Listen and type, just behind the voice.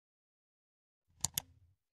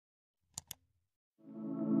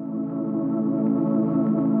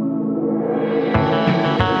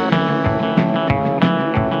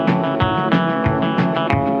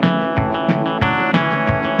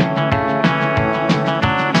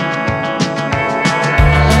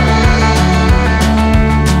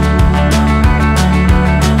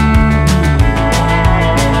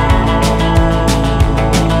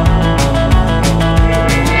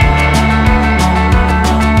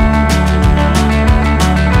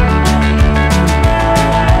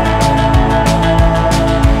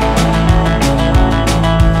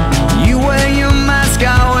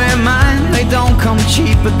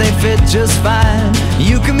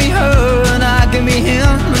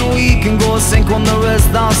when the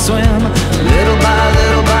rest all swim. Little by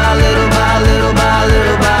little by little by little by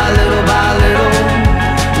little by little by little,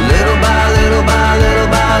 little by little by little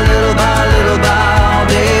by little by little by all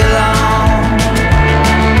day long.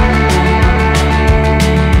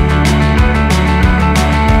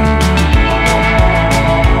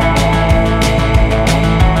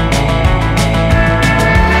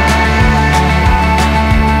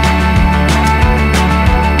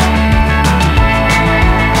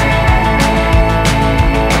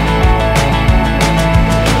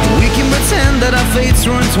 Fates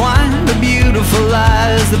are entwined, the beautiful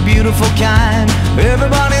lies, the beautiful kind.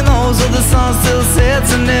 Everybody knows that the sun still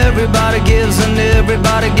sets, and everybody gives and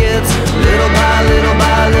everybody gets. Little by little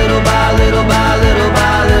by little by little by little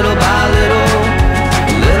by little by little,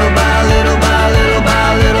 little by little by little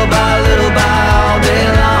by little by little by all day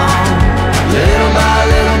long. Little by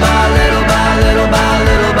little by little by little by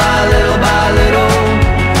little by little by little,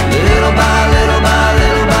 little by little by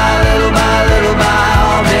little by little by little by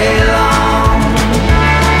all day long.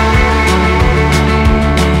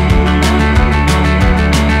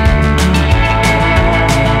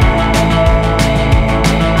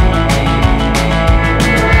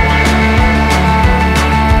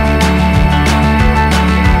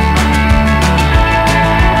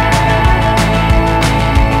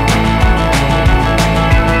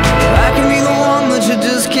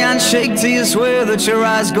 Shake till you swear that your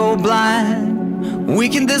eyes go blind. We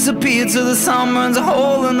can disappear till the sun burns a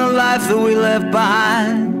hole in the life that we left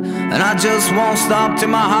behind. And I just won't stop till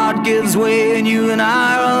my heart gives way, and you and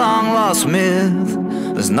I are a long lost myth.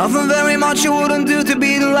 There's nothing very much you wouldn't do to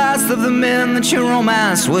be the last of the men that you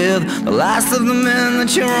romance with, the last of the men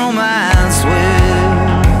that you romance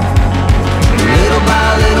with. Little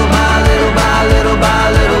by little by little by little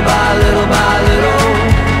by little by little by little,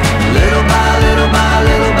 little by little by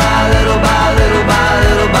little by little by